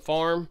on the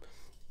farm.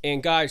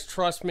 And guys,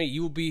 trust me,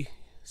 you will be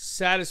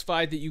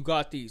satisfied that you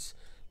got these.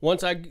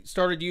 Once I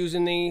started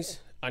using these,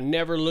 I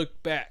never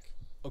looked back.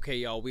 Okay,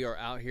 y'all, we are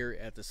out here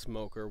at the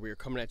smoker. We are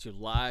coming at you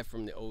live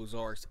from the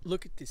Ozarks.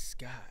 Look at this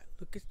sky.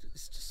 Look at this.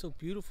 It's just so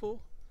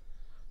beautiful.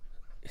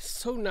 It's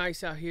so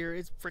nice out here.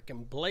 It's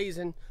freaking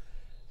blazing.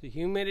 The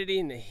humidity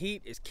and the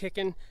heat is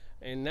kicking,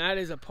 and that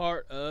is a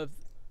part of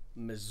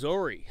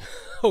Missouri.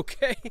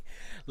 Okay,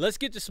 let's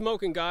get to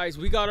smoking, guys.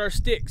 We got our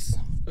sticks.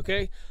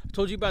 Okay, I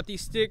told you about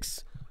these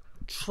sticks.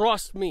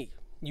 Trust me,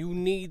 you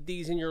need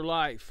these in your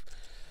life.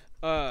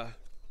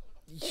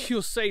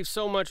 You'll save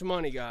so much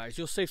money, guys.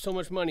 You'll save so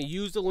much money.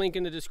 Use the link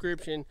in the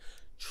description.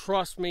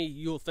 Trust me,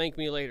 you'll thank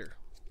me later.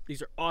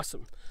 These are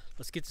awesome.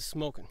 Let's get to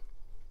smoking.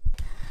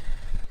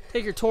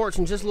 Take your torch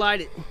and just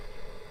light it.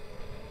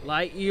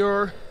 Light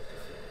your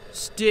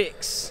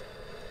sticks.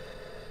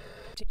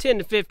 10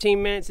 to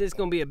 15 minutes, it's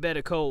gonna be a bed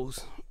of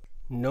coals.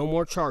 No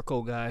more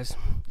charcoal, guys.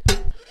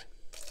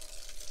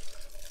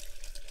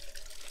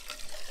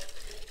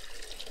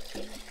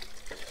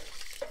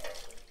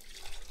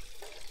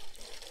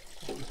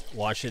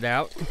 Wash it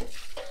out.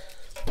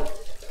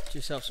 Get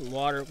yourself some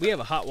water. We have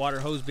a hot water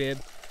hose bib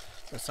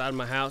outside of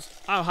my house.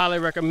 I highly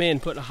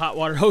recommend putting a hot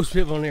water hose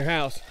bib on your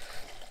house.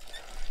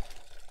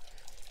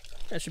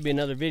 That should be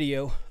another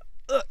video.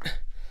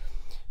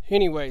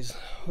 Anyways,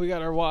 we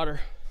got our water.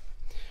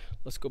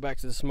 Let's go back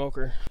to the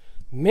smoker.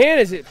 Man,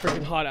 is it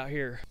freaking hot out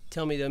here.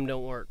 Tell me them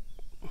don't work.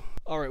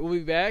 All right, we'll be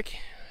back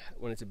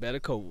when it's a bed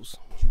of coals.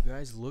 Did you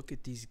guys look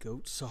at these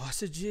goat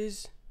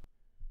sausages?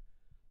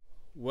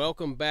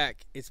 Welcome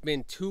back. It's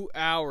been 2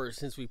 hours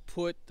since we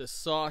put the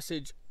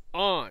sausage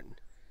on.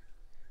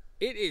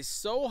 It is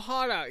so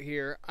hot out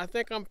here, I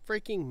think I'm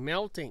freaking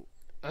melting.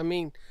 I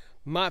mean,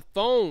 my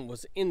phone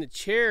was in the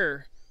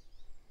chair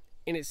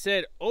and it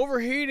said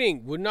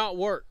overheating would not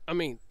work. I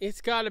mean,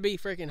 it's got to be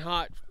freaking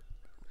hot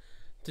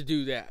to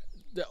do that.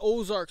 The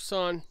Ozark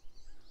sun,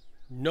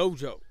 no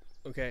joke,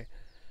 okay?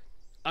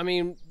 I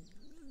mean,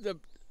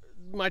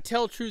 my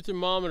Tell True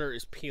thermometer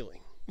is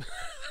peeling.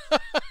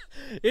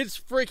 It's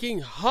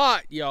freaking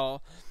hot,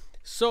 y'all.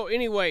 So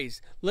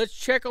anyways, let's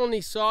check on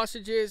these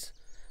sausages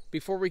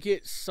before we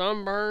get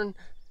sunburned.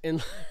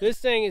 And this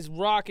thing is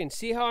rocking.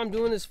 See how I'm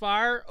doing this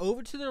fire?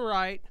 Over to the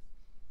right.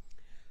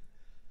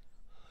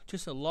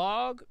 Just a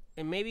log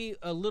and maybe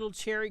a little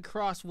cherry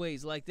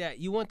crossways like that.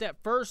 You want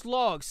that first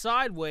log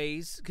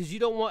sideways because you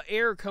don't want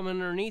air coming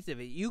underneath of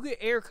it. You get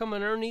air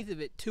coming underneath of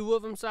it, 2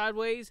 of them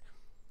sideways,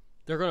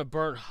 they're going to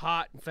burn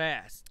hot and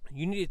fast.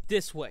 You need it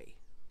this way,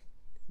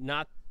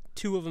 not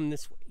 2 of them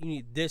this way. You need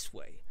it this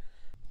way.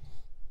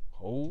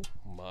 Oh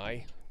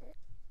my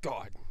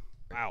God.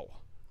 Wow.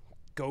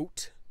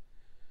 Goat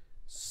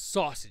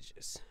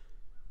sausages.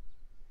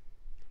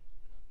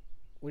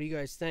 What do you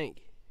guys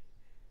think?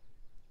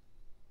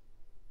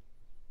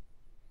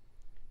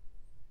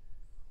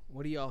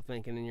 What are y'all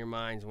thinking in your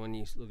minds when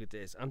you look at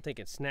this? I'm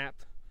thinking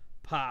snap,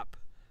 pop,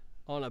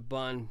 on a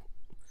bun,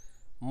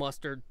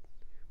 mustard.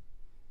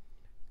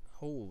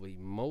 Holy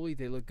moly,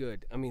 they look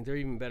good. I mean, they're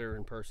even better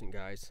in person,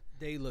 guys.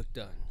 They look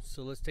done.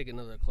 So let's take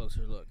another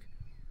closer look.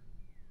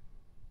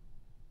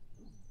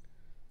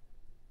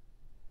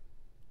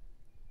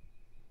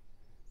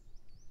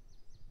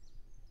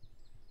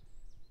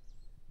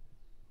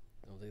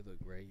 Oh, they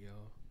look great,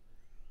 y'all.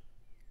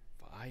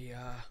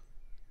 Fire.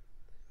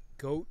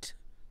 Goat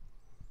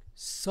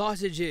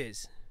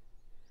sausages.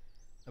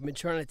 I've been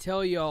trying to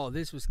tell y'all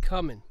this was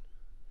coming.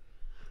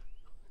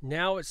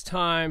 Now it's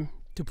time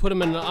to put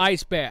them in an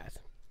ice bath.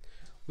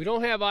 We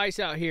don't have ice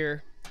out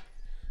here,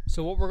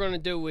 so what we're going to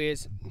do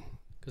is,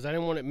 because I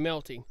didn't want it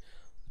melting,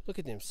 look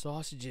at them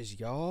sausages,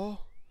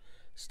 y'all.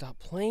 Stop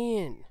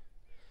playing.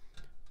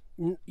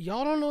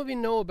 Y'all don't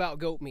even know about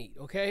goat meat,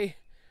 okay?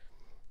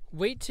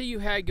 Wait till you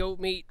had goat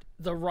meat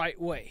the right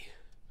way.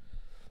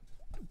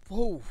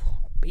 Whoa,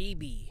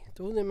 baby.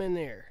 Throw them in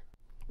there.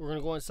 We're going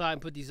to go inside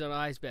and put these on an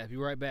ice bath. Be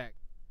right back.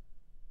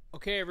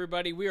 Okay,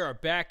 everybody, we are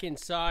back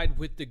inside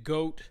with the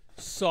goat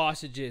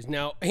sausages.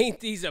 Now, ain't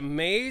these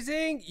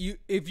amazing?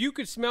 If you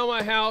could smell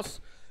my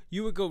house,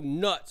 you would go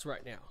nuts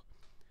right now.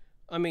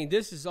 I mean,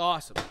 this is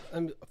awesome.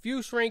 A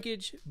few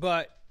shrinkage,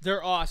 but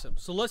they're awesome.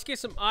 So let's get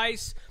some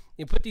ice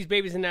and put these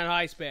babies in that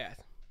ice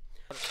bath.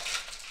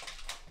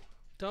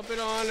 Dump it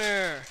on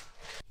there.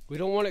 We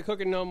don't want it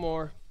cooking no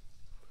more.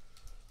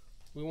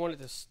 We want it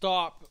to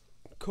stop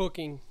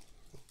cooking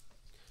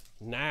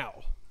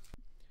now.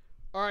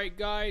 All right,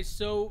 guys,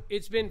 so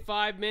it's been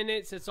 5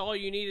 minutes. That's all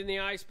you need in the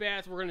ice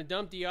bath. We're going to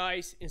dump the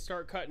ice and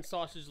start cutting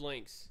sausage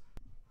links.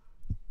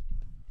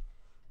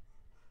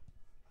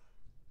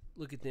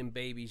 Look at them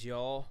babies,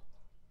 y'all.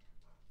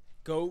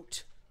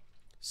 Goat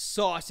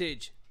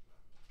sausage.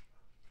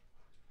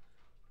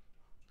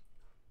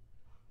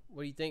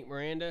 What do you think,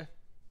 Miranda?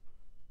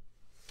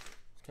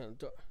 It's kind of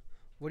dark.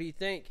 What do you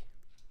think?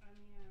 I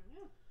mean, I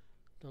don't know.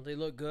 Don't they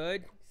look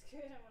good? Looks good.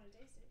 I want to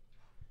taste it.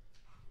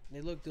 They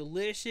look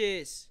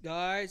delicious,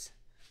 guys.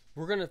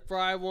 We're gonna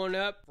fry one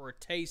up for a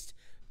taste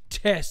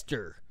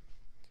tester.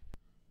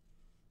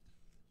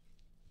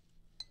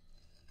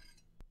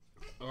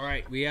 All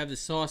right, we have the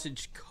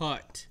sausage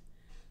cut.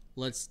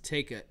 Let's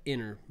take an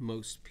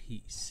innermost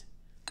piece.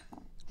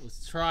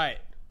 Let's try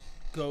it.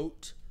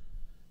 Goat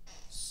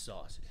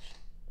sausage.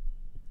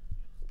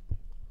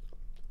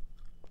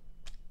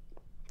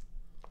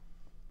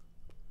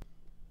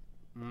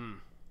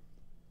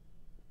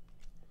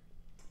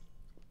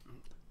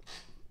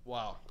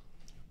 Wow.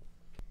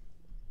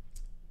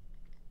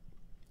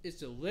 It's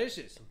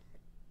delicious.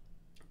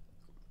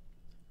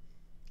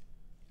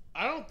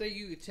 I don't think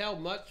you could tell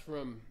much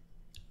from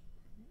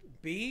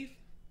beef.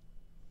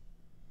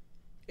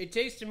 It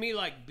tastes to me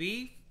like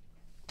beef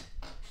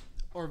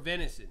or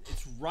venison.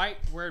 It's right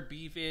where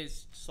beef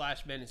is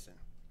 / venison.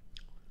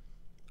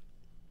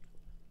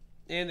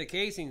 And the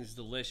casing is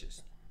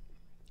delicious.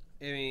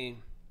 I mean,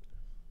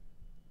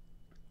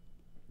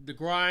 the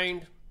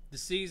grind, the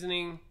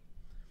seasoning.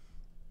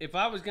 If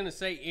I was going to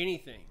say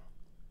anything,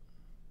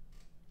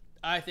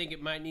 I think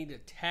it might need a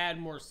tad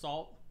more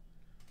salt.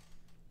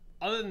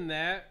 Other than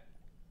that,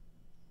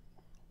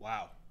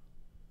 wow.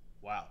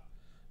 Wow.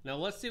 Now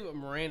let's see what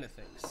Miranda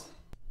thinks.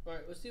 All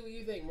right, let's see what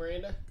you think,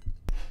 Miranda.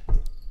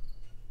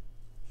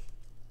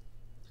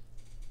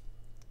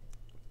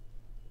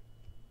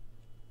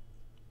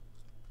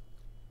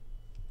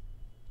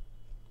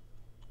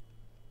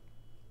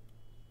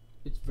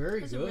 It's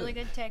very good. It's a really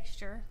good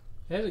texture.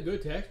 It has a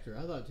good texture,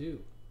 I thought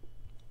too.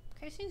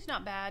 Casing's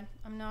not bad.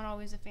 I'm not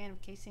always a fan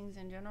of casings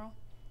in general.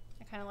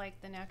 I kind of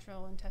like the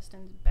natural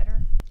intestines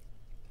better.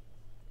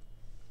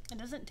 It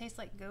doesn't taste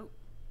like goat.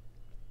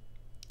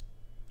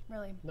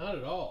 Really. Not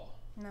at all.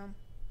 No.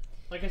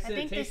 Like I said,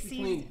 it tastes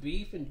between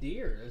beef and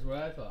deer. That's what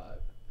I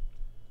thought.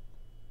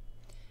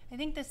 I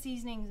think the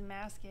seasonings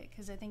mask it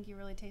because I think you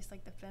really taste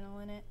like the fennel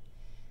in it.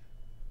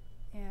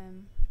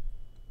 And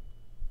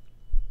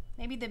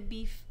maybe the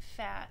beef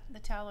fat, the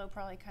tallow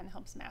probably kind of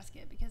helps mask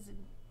it because it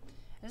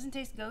doesn't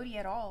taste goaty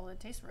at all. It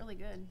tastes really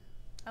good.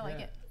 I like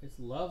it. It's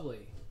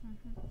lovely.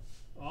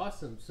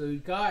 Awesome. So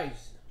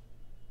guys,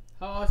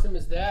 how awesome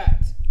is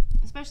that?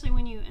 Especially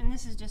when you, and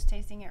this is just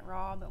tasting it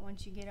raw, but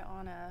once you get it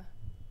on a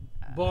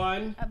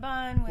bun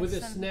with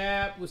a some,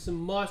 snap, with some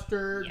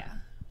mustard. Yeah.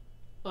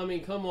 I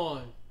mean, come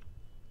on.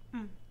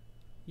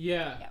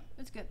 Yeah. Yeah,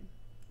 it's good.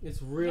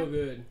 It's real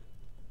good.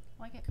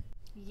 I like it.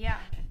 Yeah,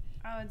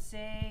 I would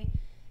say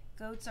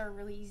goats are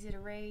really easy to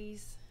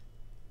raise.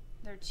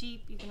 They're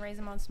cheap. You can raise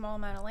them on a small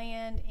amount of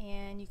land,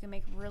 and you can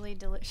make really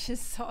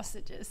delicious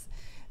sausages.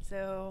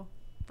 So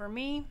for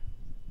me,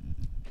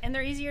 and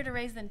they're easier to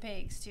raise than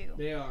pigs too.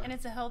 They are. And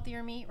it's a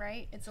healthier meat,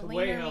 right? It's a leaner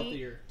way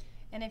healthier. meat.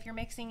 And if you're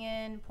mixing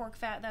in pork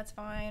fat, that's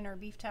fine, or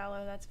beef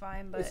tallow, that's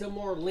fine. But it's a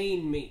more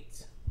lean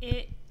meat.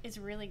 It is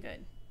really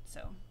good.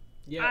 So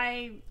yeah,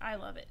 I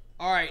love it.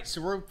 All right,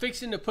 so we're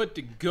fixing to put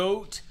the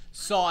goat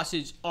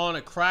sausage on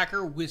a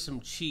cracker with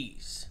some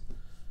cheese.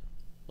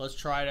 Let's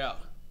try it out.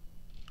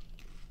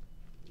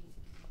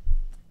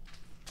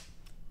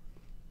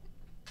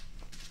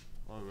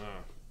 Oh no.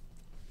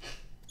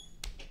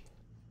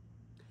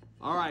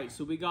 All right,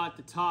 so we got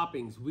the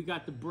toppings, we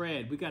got the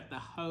bread, we got the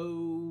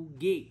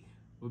hoagie.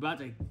 We're about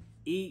to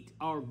eat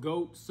our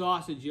goat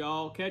sausage,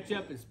 y'all.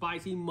 Ketchup and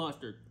spicy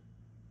mustard.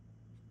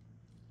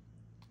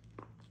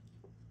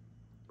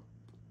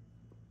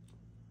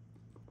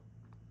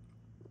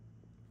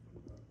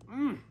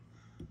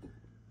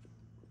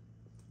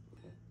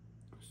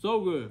 So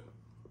good.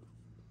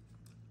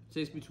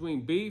 Tastes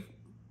between beef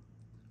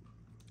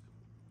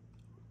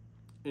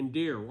and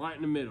deer, right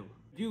in the middle.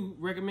 Do you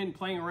recommend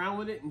playing around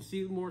with it and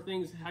see more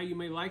things how you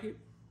may like it?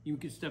 You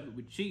can stuff it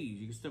with cheese,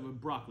 you can stuff it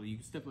with broccoli, you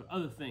can stuff it with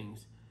other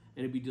things,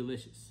 and it'd be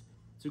delicious.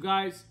 So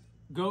guys,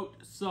 goat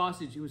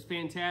sausage, it was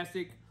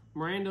fantastic.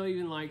 Miranda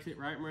even likes it,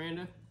 right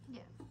Miranda?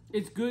 Yeah.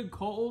 It's good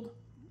cold,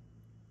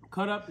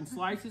 cut up in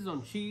slices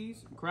on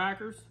cheese and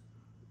crackers.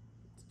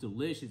 It's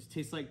delicious, it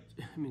tastes like,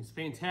 I mean, it's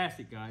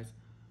fantastic, guys.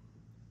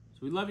 So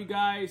we love you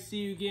guys, see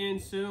you again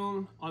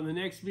soon on the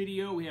next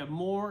video. We have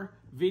more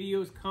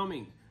videos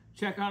coming.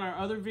 Check out our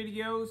other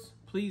videos.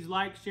 Please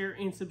like, share,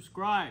 and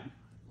subscribe.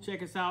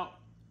 Check us out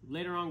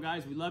later on,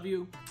 guys. We love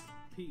you.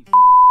 Peace.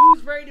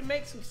 Who's ready to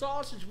make some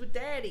sausage with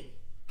Daddy?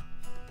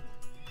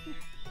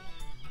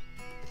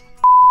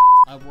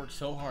 I've worked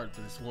so hard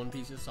for this one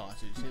piece of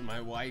sausage, and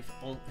my wife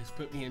has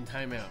put me in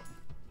timeout.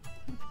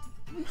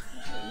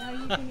 Now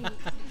you can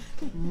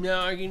eat.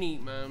 Now I can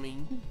eat,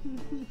 Mommy.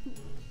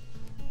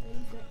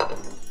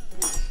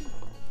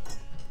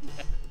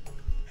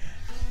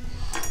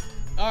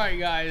 All right,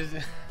 guys.